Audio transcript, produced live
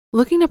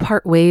Looking to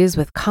part ways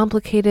with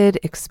complicated,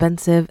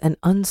 expensive, and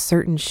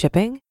uncertain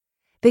shipping?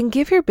 Then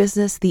give your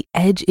business the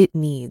edge it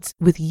needs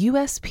with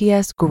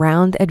USPS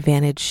Ground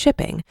Advantage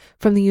shipping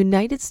from the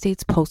United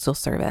States Postal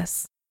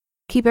Service.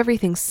 Keep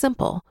everything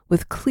simple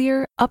with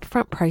clear,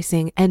 upfront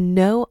pricing and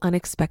no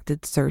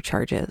unexpected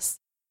surcharges.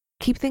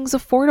 Keep things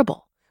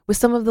affordable with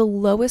some of the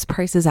lowest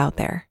prices out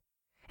there.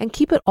 And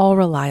keep it all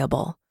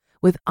reliable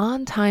with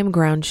on-time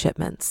ground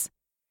shipments.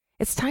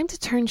 It's time to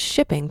turn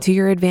shipping to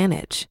your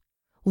advantage.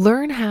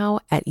 Learn how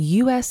at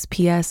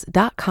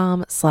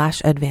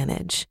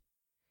USPS.com/advantage.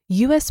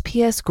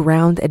 USPS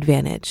Ground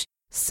Advantage.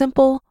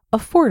 Simple,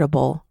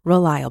 affordable,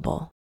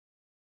 reliable.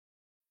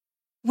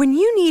 When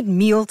you need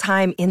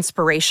mealtime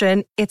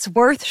inspiration, it's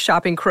worth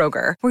shopping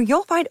Kroger, where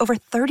you'll find over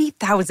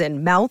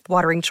 30,000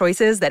 mouth-watering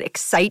choices that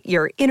excite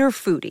your inner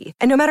foodie.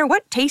 And no matter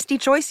what tasty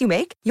choice you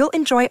make, you'll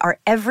enjoy our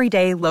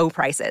everyday low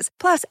prices,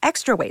 plus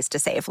extra ways to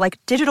save, like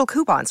digital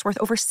coupons worth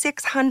over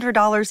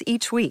 $600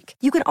 each week.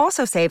 You can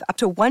also save up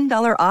to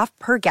 $1 off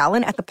per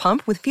gallon at the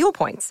pump with fuel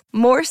points.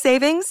 More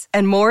savings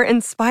and more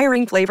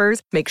inspiring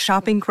flavors make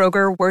shopping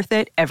Kroger worth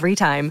it every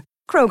time.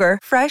 Kroger,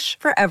 fresh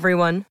for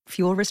everyone.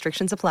 Fuel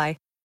restrictions apply.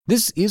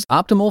 This is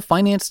Optimal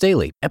Finance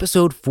Daily,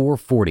 episode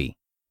 440.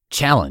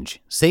 Challenge: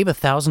 Save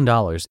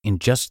 $1,000 in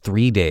just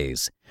 3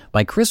 days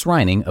by Chris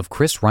Reining of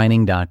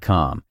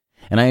chrisreining.com.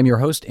 And I am your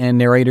host and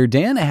narrator,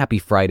 Dan. A happy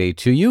Friday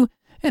to you.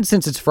 And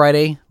since it's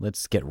Friday,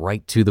 let's get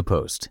right to the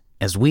post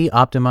as we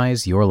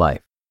optimize your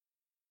life.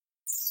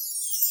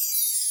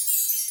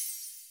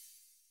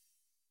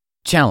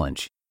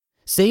 Challenge: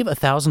 Save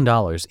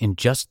 $1,000 in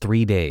just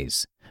 3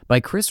 days by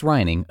Chris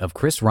Reining of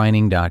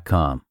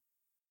chrisreining.com.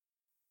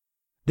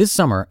 This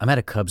summer, I'm at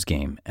a Cubs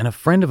game, and a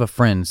friend of a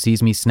friend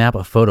sees me snap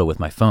a photo with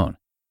my phone.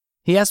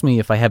 He asked me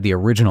if I have the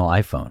original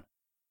iPhone.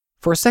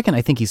 For a second,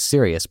 I think he's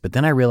serious, but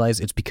then I realize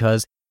it's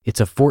because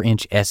it's a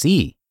 4-inch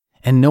SE,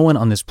 and no one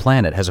on this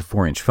planet has a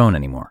 4-inch phone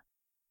anymore.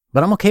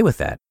 But I'm okay with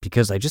that,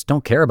 because I just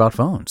don't care about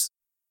phones.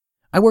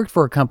 I worked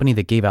for a company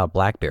that gave out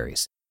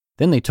BlackBerries.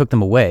 Then they took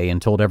them away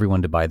and told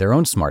everyone to buy their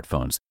own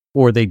smartphones,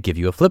 or they'd give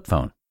you a flip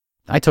phone.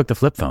 I took the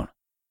flip phone.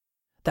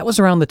 That was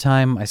around the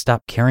time I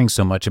stopped caring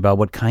so much about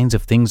what kinds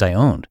of things I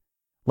owned,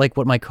 like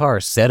what my car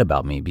said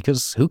about me,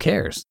 because who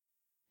cares?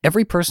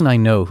 Every person I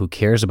know who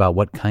cares about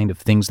what kind of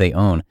things they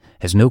own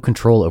has no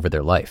control over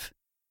their life.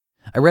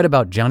 I read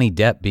about Johnny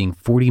Depp being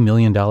 $40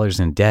 million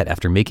in debt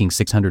after making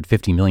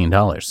 $650 million.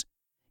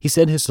 He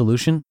said his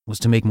solution was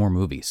to make more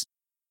movies.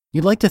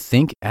 You'd like to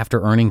think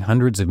after earning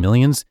hundreds of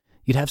millions,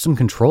 you'd have some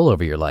control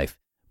over your life,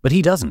 but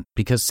he doesn't,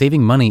 because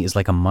saving money is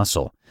like a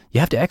muscle. You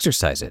have to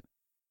exercise it.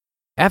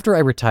 After I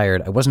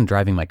retired, I wasn't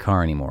driving my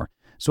car anymore,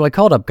 so I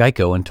called up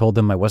Geico and told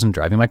them I wasn't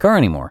driving my car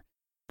anymore.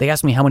 They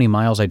asked me how many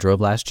miles I drove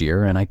last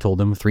year, and I told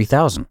them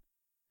 3,000.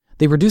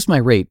 They reduced my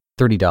rate,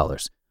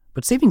 $30,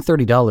 but saving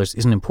 $30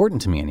 isn't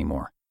important to me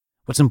anymore.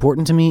 What's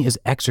important to me is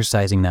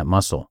exercising that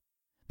muscle,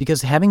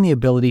 because having the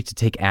ability to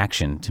take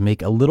action to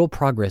make a little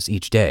progress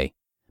each day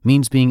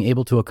means being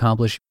able to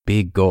accomplish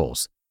big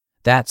goals.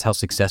 That's how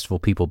successful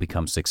people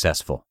become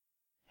successful.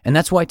 And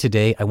that's why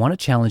today I want to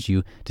challenge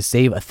you to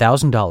save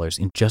 $1,000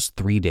 in just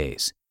 3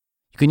 days.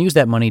 You can use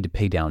that money to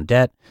pay down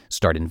debt,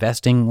 start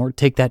investing, or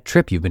take that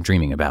trip you've been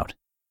dreaming about.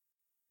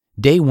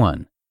 Day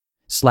 1.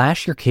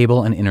 Slash your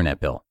cable and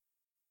internet bill.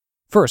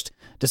 First,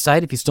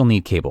 decide if you still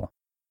need cable.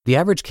 The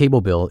average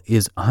cable bill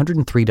is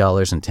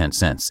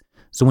 $103.10,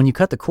 so when you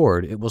cut the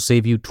cord, it will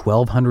save you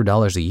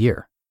 $1,200 a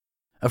year.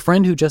 A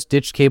friend who just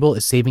ditched cable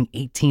is saving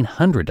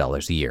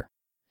 $1,800 a year.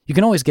 You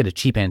can always get a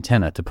cheap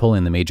antenna to pull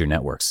in the major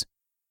networks.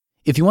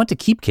 If you want to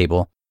keep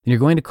cable, then you're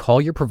going to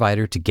call your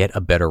provider to get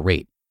a better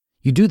rate.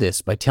 You do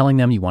this by telling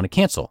them you want to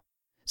cancel.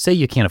 Say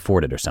you can't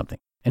afford it or something.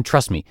 And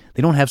trust me,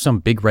 they don't have some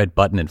big red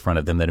button in front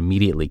of them that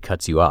immediately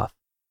cuts you off.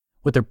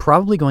 What they're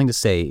probably going to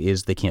say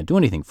is they can't do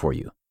anything for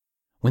you.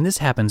 When this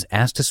happens,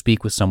 ask to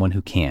speak with someone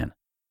who can.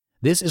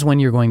 This is when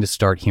you're going to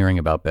start hearing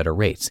about better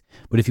rates.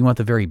 But if you want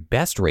the very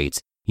best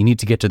rates, you need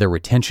to get to their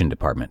retention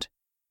department.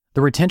 The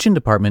retention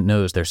department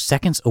knows they're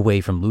seconds away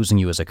from losing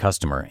you as a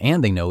customer,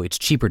 and they know it's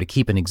cheaper to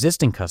keep an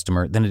existing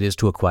customer than it is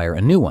to acquire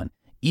a new one,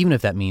 even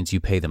if that means you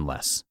pay them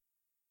less.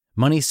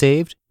 Money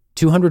saved,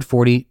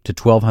 $240 to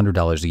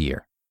 $1,200 a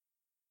year.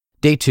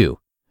 Day 2.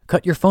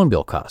 Cut your phone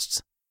bill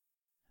costs.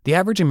 The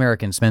average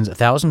American spends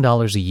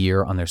 $1,000 a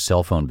year on their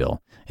cell phone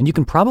bill, and you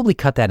can probably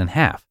cut that in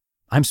half.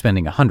 I'm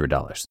spending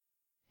 $100.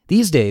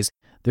 These days,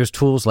 there's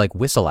tools like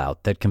WhistleOut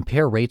that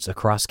compare rates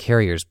across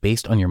carriers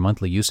based on your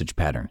monthly usage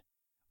pattern.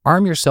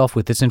 Arm yourself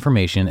with this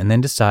information and then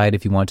decide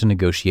if you want to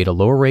negotiate a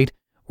lower rate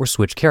or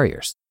switch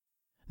carriers.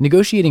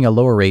 Negotiating a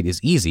lower rate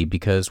is easy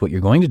because what you're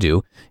going to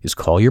do is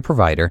call your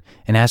provider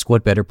and ask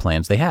what better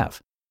plans they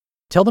have.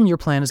 Tell them your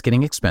plan is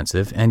getting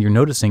expensive and you're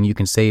noticing you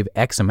can save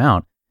X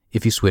amount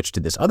if you switch to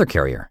this other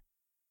carrier.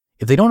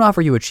 If they don't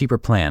offer you a cheaper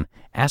plan,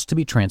 ask to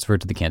be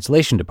transferred to the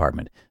cancellation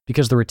department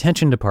because the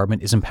retention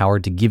department is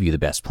empowered to give you the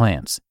best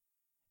plans.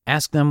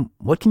 Ask them,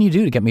 what can you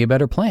do to get me a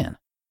better plan?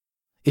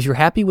 If you're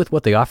happy with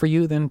what they offer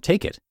you, then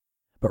take it.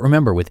 But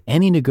remember, with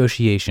any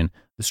negotiation,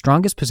 the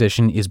strongest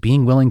position is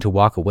being willing to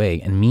walk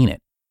away and mean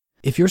it.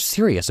 If you're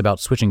serious about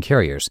switching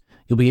carriers,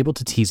 you'll be able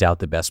to tease out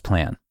the best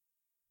plan.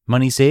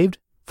 Money saved?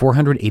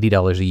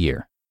 $480 a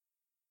year.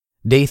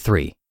 Day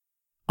 3.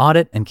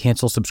 Audit and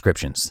cancel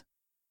subscriptions.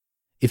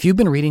 If you've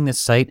been reading this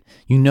site,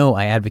 you know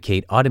I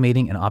advocate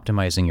automating and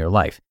optimizing your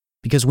life,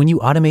 because when you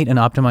automate and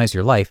optimize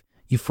your life,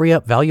 you free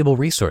up valuable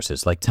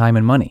resources like time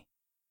and money.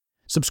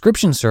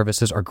 Subscription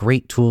services are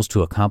great tools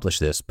to accomplish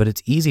this, but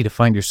it's easy to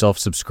find yourself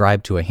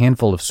subscribed to a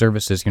handful of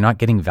services you're not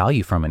getting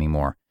value from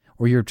anymore,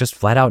 or you're just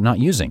flat out not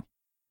using.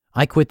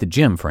 I quit the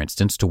gym, for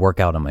instance, to work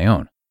out on my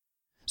own.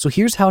 So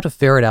here's how to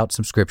ferret out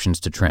subscriptions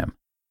to trim.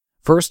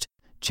 First,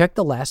 check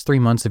the last 3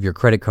 months of your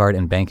credit card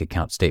and bank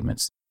account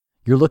statements.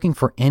 You're looking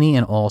for any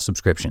and all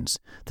subscriptions,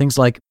 things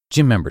like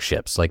gym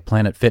memberships like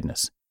Planet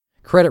Fitness,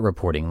 credit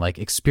reporting like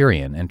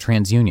Experian and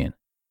TransUnion,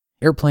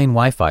 airplane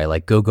Wi-Fi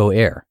like GoGo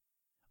Air,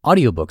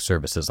 audiobook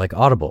services like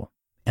Audible,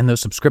 and those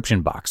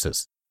subscription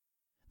boxes.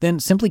 Then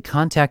simply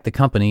contact the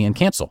company and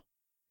cancel.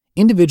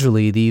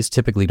 Individually, these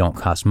typically don't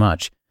cost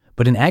much,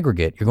 but in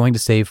aggregate, you're going to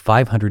save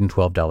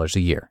 $512 a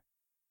year.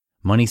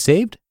 Money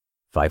saved?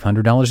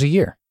 $500 a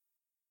year.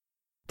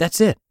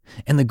 That's it.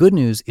 And the good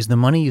news is the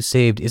money you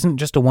saved isn't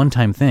just a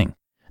one-time thing.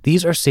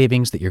 These are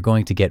savings that you're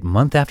going to get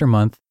month after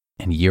month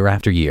and year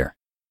after year.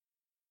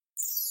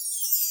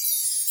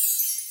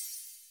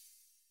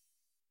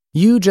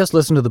 You just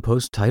listened to the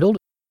post titled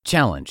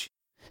Challenge.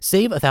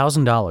 Save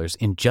 $1,000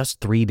 in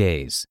just 3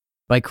 days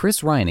by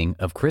Chris Reining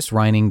of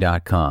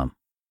chrisreining.com.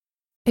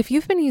 If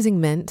you've been using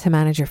Mint to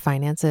manage your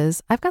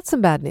finances, I've got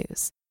some bad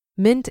news.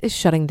 Mint is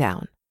shutting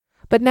down.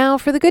 But now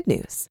for the good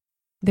news.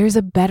 There's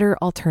a better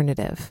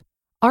alternative.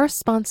 Our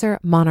sponsor,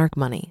 Monarch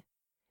Money.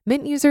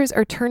 Mint users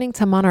are turning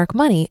to Monarch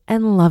Money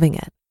and loving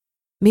it.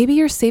 Maybe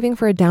you're saving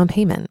for a down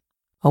payment,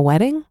 a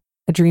wedding,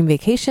 a dream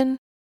vacation,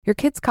 your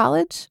kid's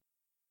college.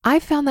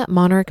 I've found that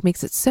Monarch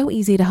makes it so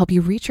easy to help you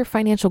reach your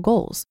financial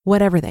goals,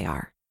 whatever they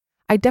are.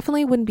 I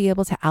definitely wouldn't be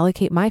able to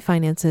allocate my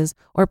finances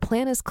or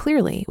plan as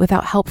clearly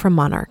without help from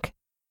Monarch.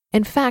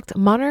 In fact,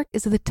 Monarch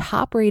is the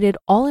top-rated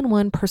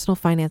all-in-one personal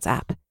finance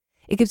app.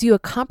 It gives you a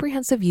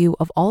comprehensive view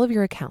of all of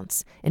your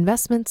accounts,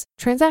 investments,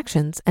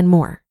 transactions, and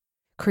more.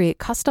 Create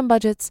custom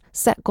budgets,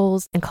 set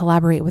goals, and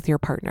collaborate with your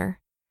partner.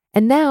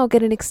 And now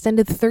get an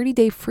extended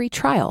 30-day free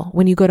trial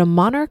when you go to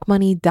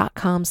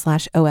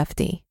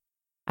monarchmoney.com/OFD.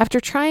 After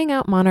trying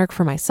out Monarch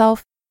for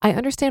myself, I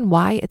understand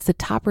why it's the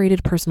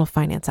top-rated personal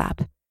finance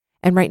app.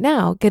 And right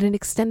now, get an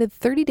extended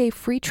 30-day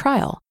free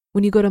trial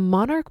when you go to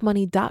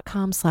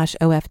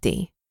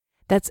monarchmoney.com/OFD.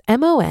 That's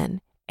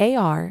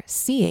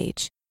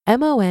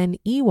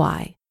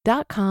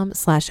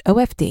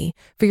monarchmoney.com/OFD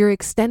for your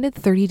extended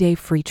 30-day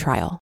free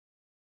trial.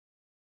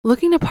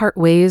 Looking to part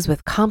ways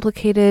with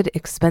complicated,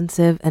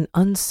 expensive, and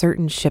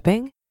uncertain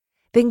shipping?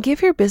 Then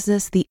give your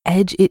business the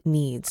edge it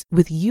needs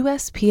with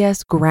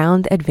USPS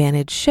Ground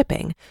Advantage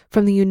shipping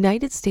from the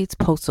United States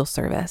Postal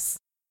Service.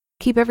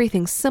 Keep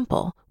everything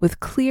simple with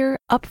clear,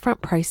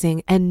 upfront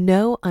pricing and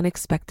no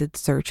unexpected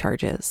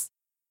surcharges.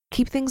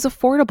 Keep things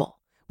affordable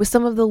with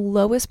some of the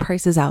lowest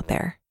prices out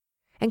there.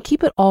 And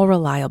keep it all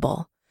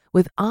reliable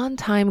with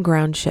on-time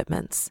ground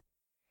shipments.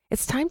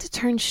 It's time to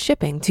turn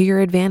shipping to your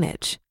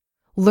advantage.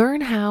 Learn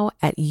how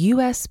at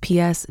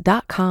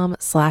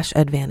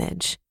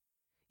USPS.com/advantage.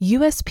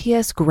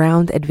 USPS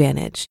Ground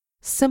Advantage.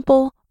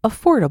 Simple,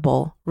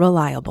 affordable,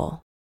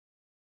 reliable.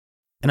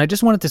 And I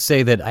just wanted to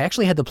say that I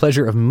actually had the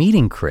pleasure of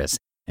meeting Chris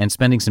and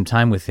spending some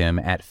time with him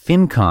at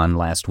FinCon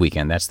last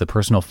weekend. That's the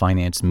Personal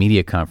Finance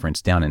Media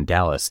Conference down in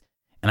Dallas.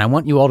 And I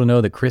want you all to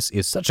know that Chris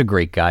is such a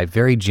great guy,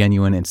 very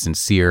genuine and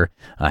sincere.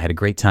 I had a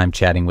great time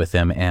chatting with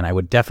him, and I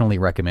would definitely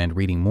recommend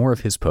reading more of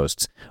his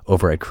posts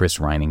over at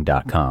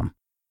chrisreining.com.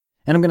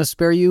 And I'm going to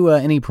spare you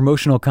any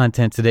promotional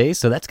content today,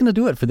 so that's going to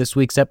do it for this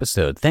week's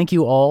episode. Thank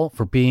you all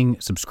for being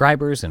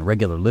subscribers and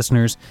regular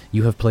listeners.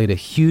 You have played a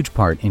huge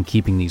part in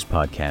keeping these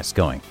podcasts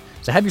going.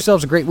 So have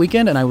yourselves a great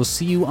weekend, and I will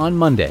see you on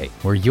Monday,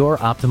 where your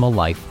optimal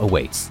life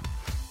awaits.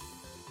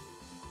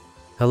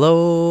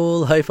 Hello,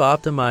 Life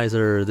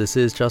Optimizer. This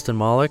is Justin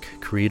Malik,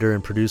 creator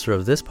and producer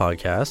of this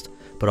podcast,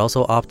 but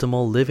also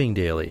Optimal Living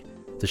Daily,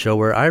 the show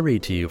where I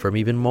read to you from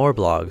even more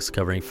blogs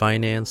covering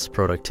finance,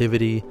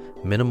 productivity,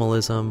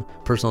 minimalism,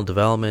 personal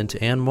development,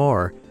 and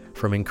more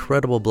from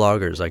incredible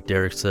bloggers like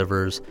Derek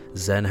Sivers,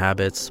 Zen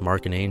Habits,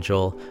 Mark and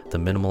Angel, The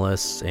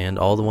Minimalists, and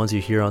all the ones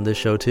you hear on this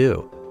show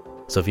too.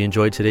 So if you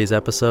enjoyed today's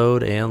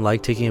episode and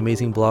like taking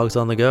amazing blogs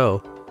on the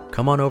go,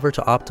 come on over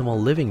to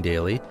Optimal Living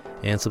Daily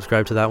and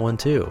subscribe to that one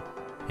too.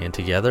 And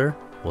together,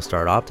 we'll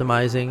start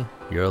optimizing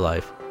your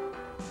life.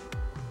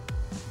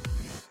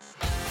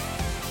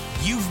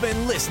 You've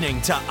been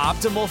listening to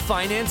Optimal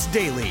Finance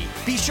Daily.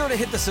 Be sure to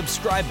hit the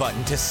subscribe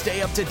button to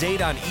stay up to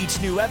date on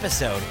each new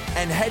episode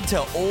and head to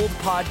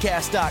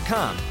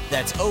oldpodcast.com.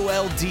 That's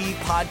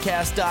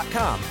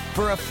OLDpodcast.com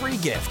for a free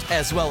gift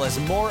as well as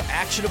more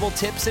actionable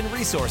tips and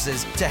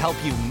resources to help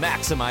you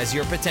maximize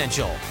your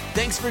potential.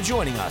 Thanks for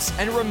joining us,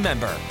 and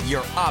remember,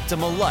 your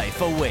optimal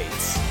life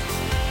awaits.